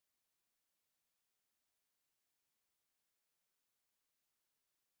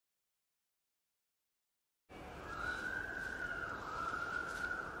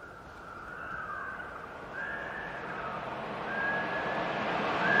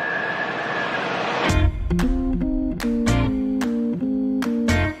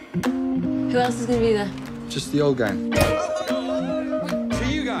else is going to be there? Just the old gang.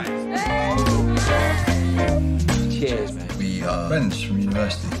 See you guys. Cheers, mate. We are friends from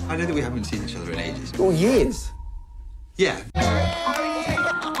university. I know that we haven't seen each other in ages. Oh, years? Yeah.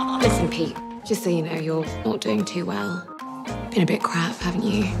 Listen, Pete, just so you know, you're not doing too well. Been a bit crap, haven't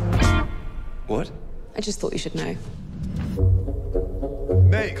you? What? I just thought you should know.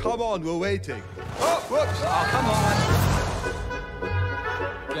 Mate, come on, we're waiting. Oh, whoops. Oh, come on.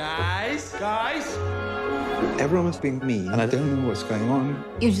 Guys. Everyone must be mean, and I don't know what's going on.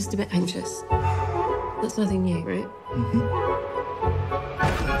 You're just a bit anxious. That's nothing new, right?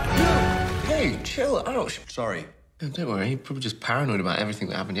 Hey, chill out. Sorry. No, don't worry, you're probably just paranoid about everything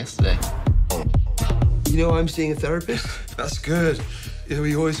that happened yesterday. You know I'm seeing a therapist? That's good. Yeah,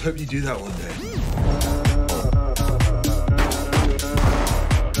 we always hope you do that one day.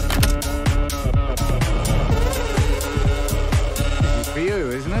 For you,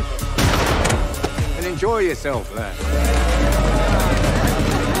 isn't it? And enjoy yourself there.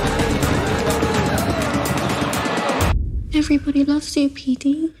 Everybody loves you,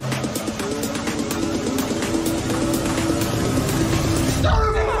 Petey.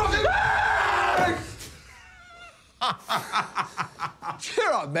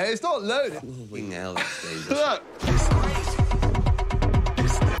 Cheer up, mate. It's not loaded. Wing hell, Look.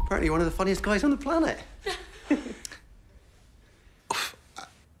 apparently one of the funniest guys on the planet.